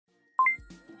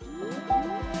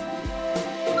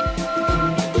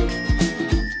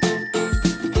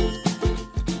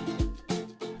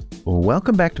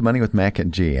Welcome back to Money with Mac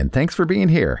and G, and thanks for being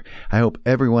here. I hope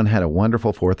everyone had a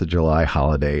wonderful 4th of July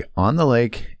holiday on the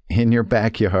lake, in your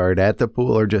backyard, at the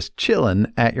pool, or just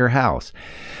chilling at your house.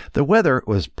 The weather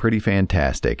was pretty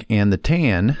fantastic, and the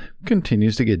tan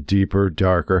continues to get deeper,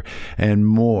 darker, and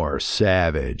more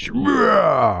savage.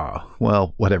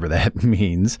 Well, whatever that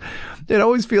means. It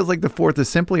always feels like the 4th is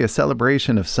simply a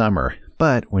celebration of summer.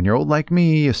 But when you're old like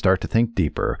me, you start to think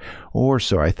deeper, or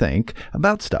so I think,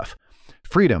 about stuff.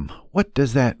 Freedom. What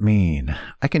does that mean?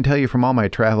 I can tell you from all my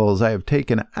travels, I have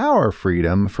taken our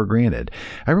freedom for granted.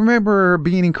 I remember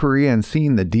being in Korea and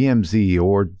seeing the DMZ,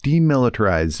 or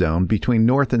Demilitarized Zone, between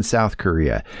North and South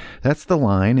Korea. That's the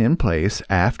line in place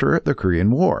after the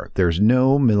Korean War. There's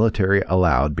no military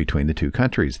allowed between the two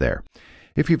countries there.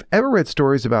 If you've ever read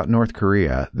stories about North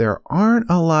Korea, there aren't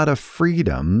a lot of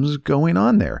freedoms going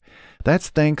on there. That's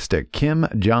thanks to Kim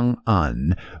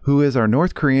Jong-un, who is our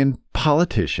North Korean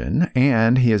politician,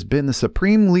 and he has been the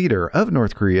supreme leader of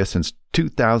North Korea since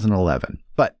 2011.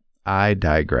 But I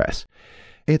digress.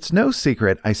 It's no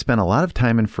secret I spent a lot of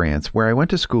time in France, where I went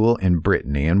to school in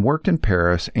Brittany and worked in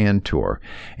Paris and Tours.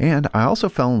 And I also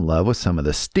fell in love with some of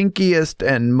the stinkiest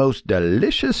and most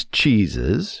delicious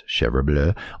cheeses, chèvre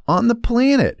bleu, on the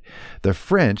planet. The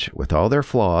French, with all their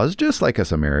flaws, just like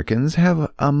us Americans,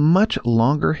 have a much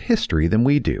longer history than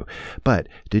we do. But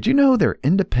did you know their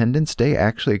Independence Day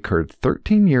actually occurred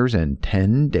 13 years and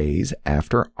 10 days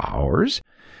after ours?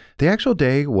 The actual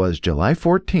day was July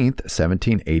 14th,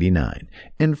 1789.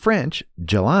 In French,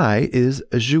 July is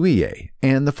Juillet,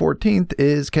 and the 14th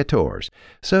is 14.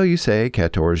 So you say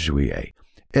 14 Juillet.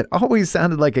 It always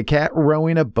sounded like a cat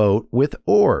rowing a boat with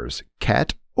oars.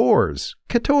 Cat oars.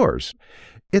 14.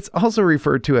 It's also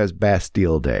referred to as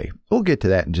Bastille Day. We'll get to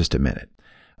that in just a minute.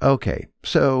 Okay,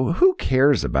 so who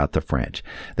cares about the French?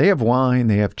 They have wine,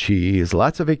 they have cheese,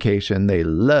 lots of vacation, they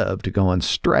love to go on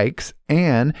strikes,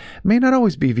 and may not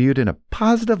always be viewed in a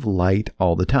positive light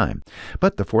all the time.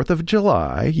 But the 4th of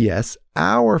July, yes,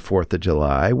 our 4th of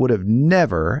July, would have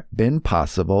never been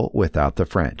possible without the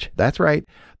French. That's right,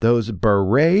 those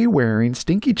beret-wearing,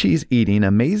 stinky cheese-eating,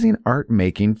 amazing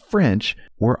art-making French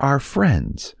were our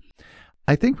friends.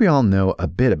 I think we all know a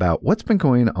bit about what's been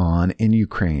going on in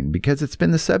Ukraine because it's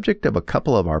been the subject of a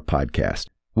couple of our podcasts.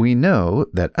 We know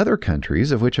that other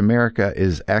countries, of which America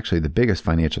is actually the biggest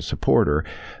financial supporter,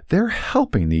 they're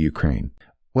helping the Ukraine.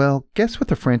 Well, guess what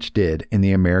the French did in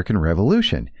the American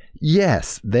Revolution?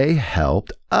 Yes, they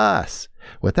helped us.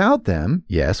 Without them,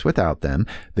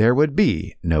 there would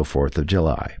be no 4th of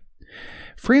July.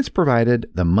 France provided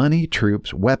the money,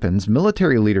 troops, weapons,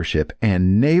 military leadership,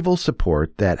 and naval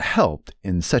support that helped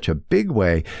in such a big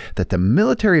way that the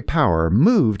military power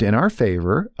moved in our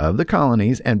favor of the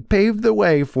colonies and paved the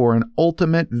way for an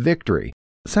ultimate victory.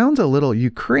 Sounds a little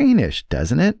Ukrainish,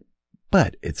 doesn't it?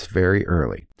 But it's very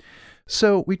early.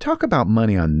 So we talk about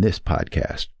money on this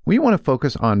podcast. We want to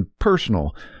focus on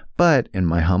personal, but in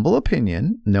my humble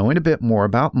opinion, knowing a bit more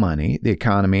about money, the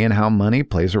economy, and how money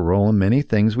plays a role in many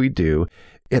things we do,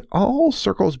 it all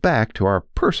circles back to our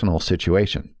personal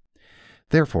situation.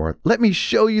 Therefore, let me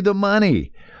show you the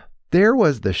money. There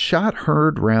was the shot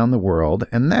heard round the world,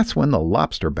 and that's when the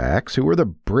lobsterbacks, who were the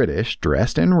British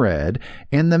dressed in red,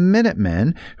 and the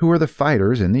Minutemen, who were the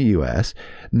fighters in the U.S.,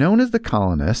 known as the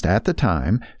colonists at the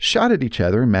time, shot at each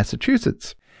other in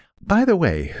Massachusetts. By the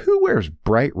way, who wears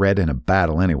bright red in a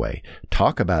battle anyway?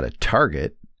 Talk about a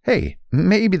target. Hey,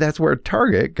 maybe that's where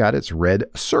Target got its red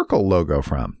circle logo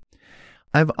from.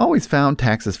 I've always found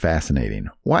taxes fascinating.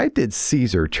 Why did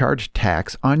Caesar charge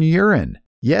tax on urine?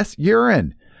 Yes,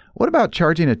 urine. What about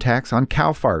charging a tax on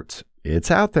cow farts? It's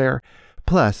out there.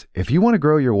 Plus, if you want to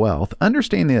grow your wealth,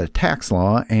 understanding the tax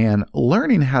law and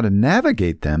learning how to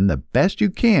navigate them the best you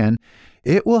can,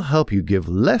 it will help you give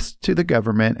less to the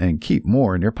government and keep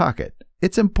more in your pocket.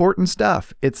 It's important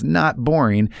stuff. It's not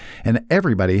boring, and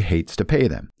everybody hates to pay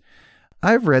them.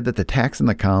 I've read that the tax in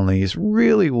the colonies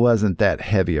really wasn't that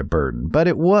heavy a burden, but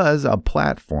it was a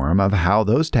platform of how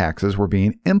those taxes were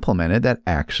being implemented that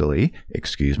actually,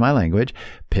 excuse my language,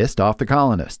 pissed off the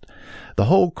colonists. The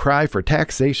whole cry for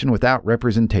taxation without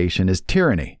representation is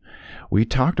tyranny. We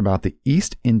talked about the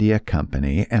East India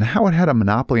Company and how it had a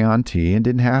monopoly on tea and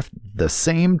didn't have the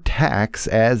same tax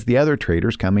as the other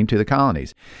traders coming to the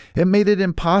colonies. It made it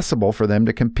impossible for them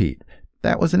to compete.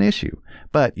 That was an issue.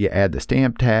 But you add the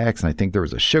stamp tax, and I think there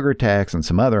was a sugar tax and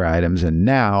some other items, and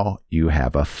now you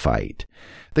have a fight.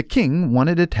 The king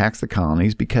wanted to tax the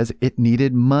colonies because it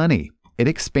needed money. It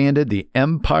expanded the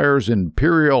empire's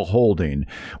imperial holding,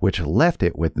 which left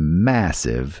it with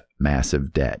massive,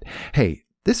 massive debt. Hey,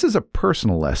 this is a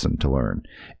personal lesson to learn.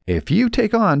 If you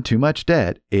take on too much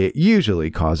debt, it usually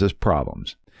causes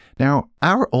problems. Now,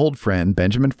 our old friend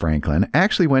Benjamin Franklin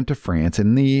actually went to France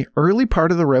in the early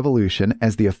part of the Revolution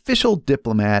as the official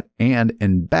diplomat and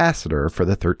ambassador for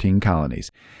the 13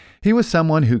 colonies. He was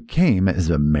someone who came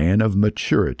as a man of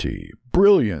maturity,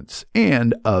 brilliance,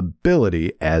 and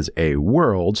ability as a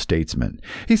world statesman.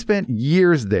 He spent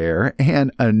years there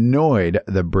and annoyed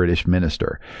the British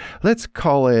minister. Let's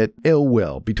call it ill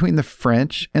will between the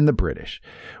French and the British.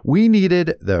 We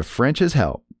needed the French's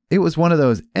help. It was one of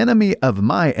those enemy of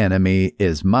my enemy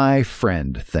is my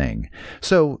friend thing.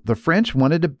 So the French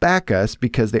wanted to back us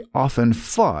because they often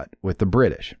fought with the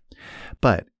British.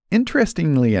 But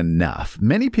interestingly enough,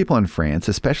 many people in France,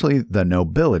 especially the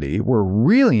nobility, were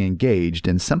really engaged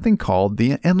in something called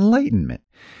the Enlightenment.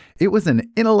 It was an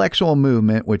intellectual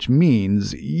movement, which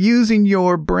means using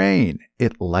your brain.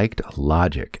 It liked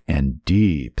logic and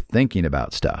deep thinking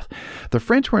about stuff. The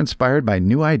French were inspired by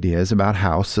new ideas about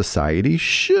how society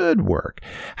should work,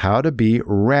 how to be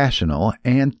rational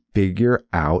and figure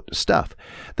out stuff.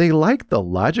 They liked the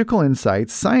logical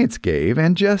insights science gave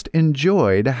and just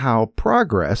enjoyed how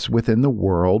progress within the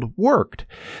world worked.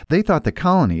 They thought the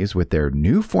colonies, with their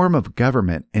new form of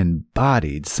government,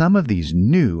 embodied some of these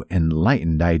new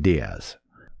enlightened ideas.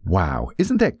 Wow,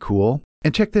 isn't that cool?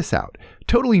 And check this out,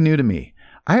 totally new to me.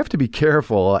 I have to be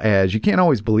careful as you can't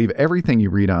always believe everything you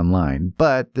read online,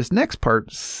 but this next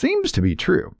part seems to be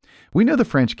true. We know the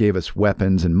French gave us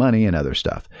weapons and money and other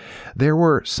stuff. There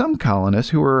were some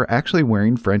colonists who were actually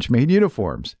wearing French-made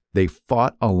uniforms. They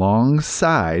fought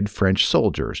alongside French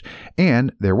soldiers,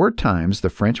 and there were times the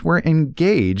French were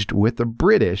engaged with the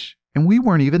British, and we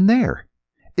weren't even there.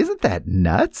 Isn't that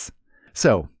nuts?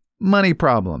 So, money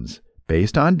problems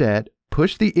based on debt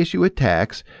pushed the issue of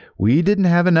tax. We didn't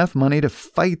have enough money to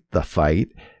fight the fight,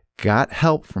 got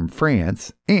help from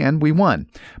France, and we won.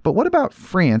 But what about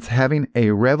France having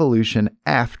a revolution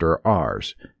after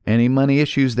ours? Any money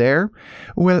issues there?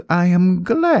 Well, I am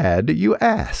glad you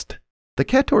asked. The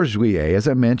 14 Juillet, as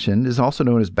I mentioned, is also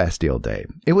known as Bastille Day.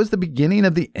 It was the beginning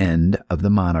of the end of the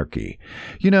monarchy.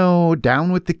 You know,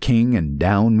 down with the king and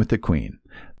down with the queen.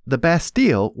 The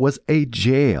Bastille was a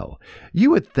jail.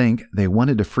 You would think they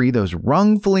wanted to free those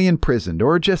wrongfully imprisoned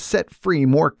or just set free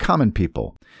more common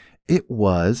people. It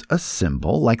was a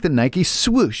symbol, like the Nike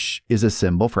swoosh is a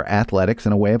symbol for athletics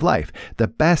and a way of life. The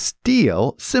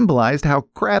Bastille symbolized how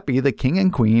crappy the king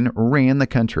and queen ran the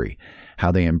country,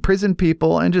 how they imprisoned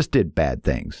people and just did bad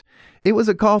things. It was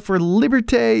a call for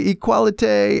liberté,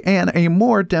 equalité, and a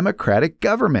more democratic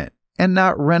government, and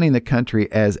not running the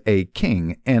country as a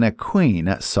king and a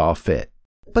queen saw fit.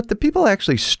 But the people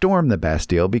actually stormed the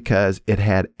Bastille because it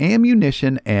had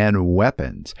ammunition and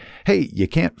weapons. Hey, you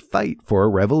can't fight for a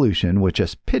revolution with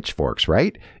just pitchforks,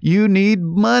 right? You need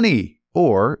money,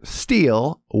 or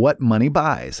steal what money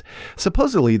buys.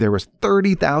 Supposedly, there was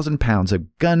 30,000 pounds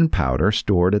of gunpowder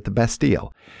stored at the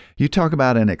Bastille. You talk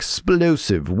about an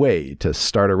explosive way to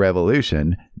start a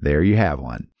revolution, there you have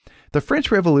one. The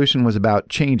French Revolution was about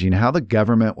changing how the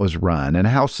government was run and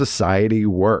how society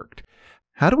worked.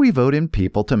 How do we vote in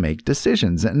people to make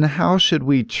decisions, and how should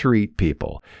we treat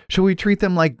people? Should we treat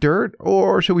them like dirt,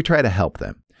 or should we try to help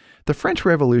them? The French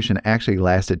Revolution actually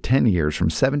lasted 10 years from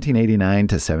 1789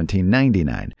 to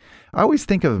 1799. I always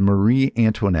think of Marie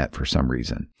Antoinette for some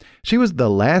reason. She was the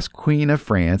last queen of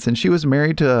France, and she was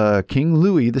married to King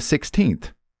Louis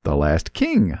XVI. The last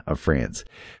king of France.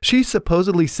 She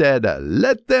supposedly said,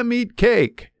 "Let them eat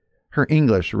cake." Her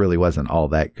English really wasn't all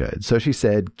that good, so she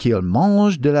said, "Qu'ils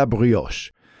mangent de la brioche."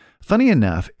 Funny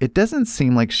enough, it doesn't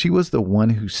seem like she was the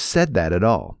one who said that at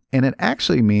all, and it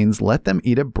actually means let them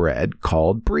eat a bread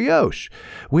called brioche,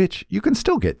 which you can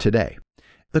still get today.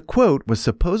 The quote was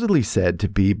supposedly said to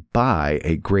be by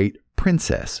a great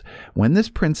princess, when this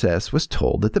princess was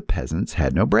told that the peasants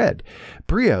had no bread.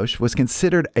 Brioche was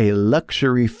considered a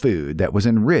luxury food that was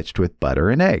enriched with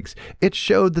butter and eggs. It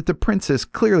showed that the princess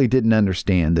clearly didn't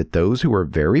understand that those who were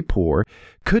very poor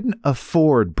couldn't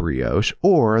afford brioche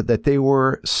or that they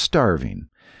were starving.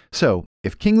 So,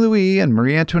 if King Louis and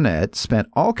Marie Antoinette spent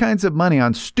all kinds of money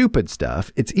on stupid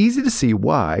stuff, it's easy to see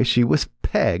why she was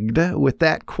pegged with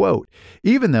that quote,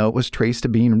 even though it was traced to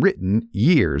being written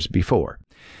years before.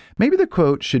 Maybe the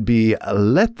quote should be,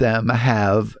 "Let them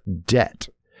have debt."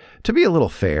 To be a little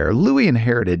fair, Louis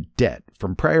inherited debt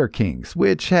from prior kings,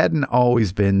 which hadn't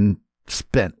always been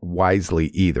spent wisely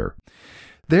either.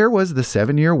 There was the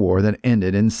 7-Year War that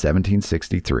ended in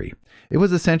 1763. It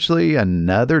was essentially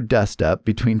another dust-up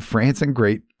between France and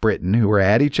Great Britain, who were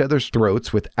at each other's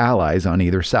throats with allies on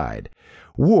either side.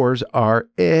 Wars are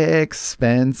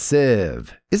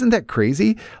expensive. Isn't that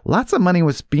crazy? Lots of money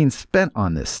was being spent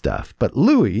on this stuff, but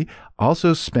Louis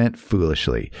also spent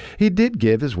foolishly. He did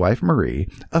give his wife Marie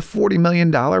a $40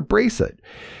 million bracelet.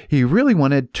 He really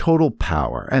wanted total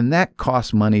power, and that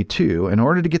cost money too in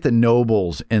order to get the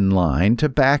nobles in line to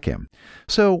back him.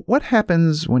 So what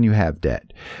happens when you have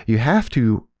debt? You have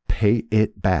to pay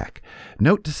it back.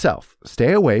 Note to self,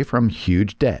 stay away from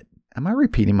huge debt. Am I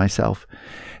repeating myself?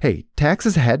 Hey,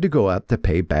 taxes had to go up to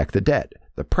pay back the debt.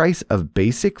 The price of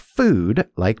basic food,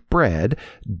 like bread,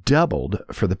 doubled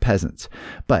for the peasants.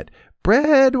 But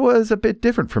bread was a bit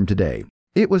different from today.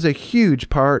 It was a huge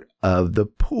part of the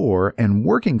poor and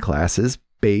working classes'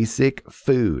 basic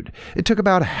food. It took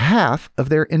about half of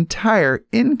their entire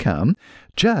income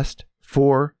just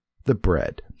for the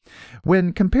bread.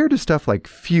 When compared to stuff like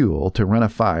fuel to run a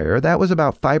fire, that was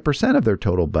about 5% of their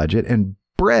total budget, and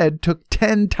bread took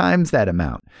 10 times that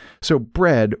amount. So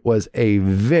bread was a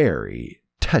very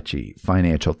touchy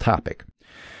financial topic.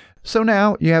 So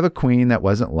now you have a queen that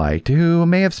wasn't liked, who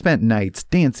may have spent nights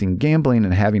dancing, gambling,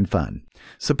 and having fun.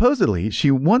 Supposedly, she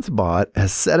once bought a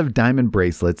set of diamond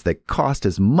bracelets that cost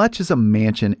as much as a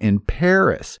mansion in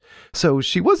Paris. So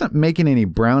she wasn't making any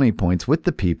brownie points with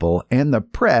the people, and the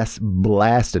press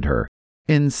blasted her.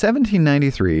 In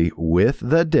 1793, with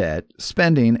the debt,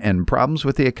 spending, and problems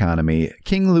with the economy,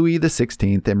 King Louis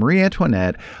XVI and Marie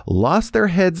Antoinette lost their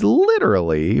heads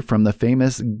literally from the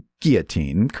famous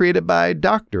guillotine created by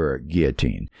Dr.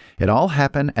 Guillotine. It all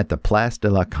happened at the Place de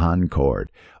la Concorde.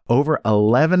 Over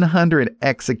 1,100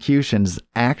 executions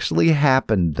actually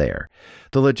happened there.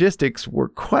 The logistics were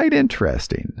quite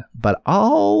interesting, but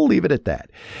I'll leave it at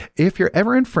that. If you're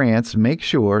ever in France, make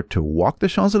sure to walk the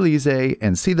Champs-Élysées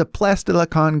and see the Place de la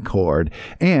Concorde,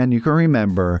 and you can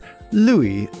remember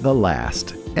Louis the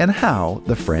Last and how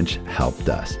the French helped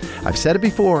us. I've said it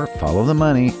before, follow the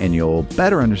money, and you'll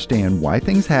better understand why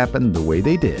things happened the way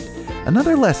they did.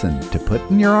 Another lesson to put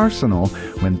in your arsenal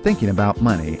when thinking about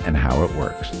money and how it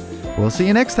works. We'll see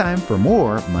you next time for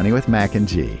more Money with Mac and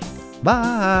G.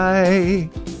 Bye!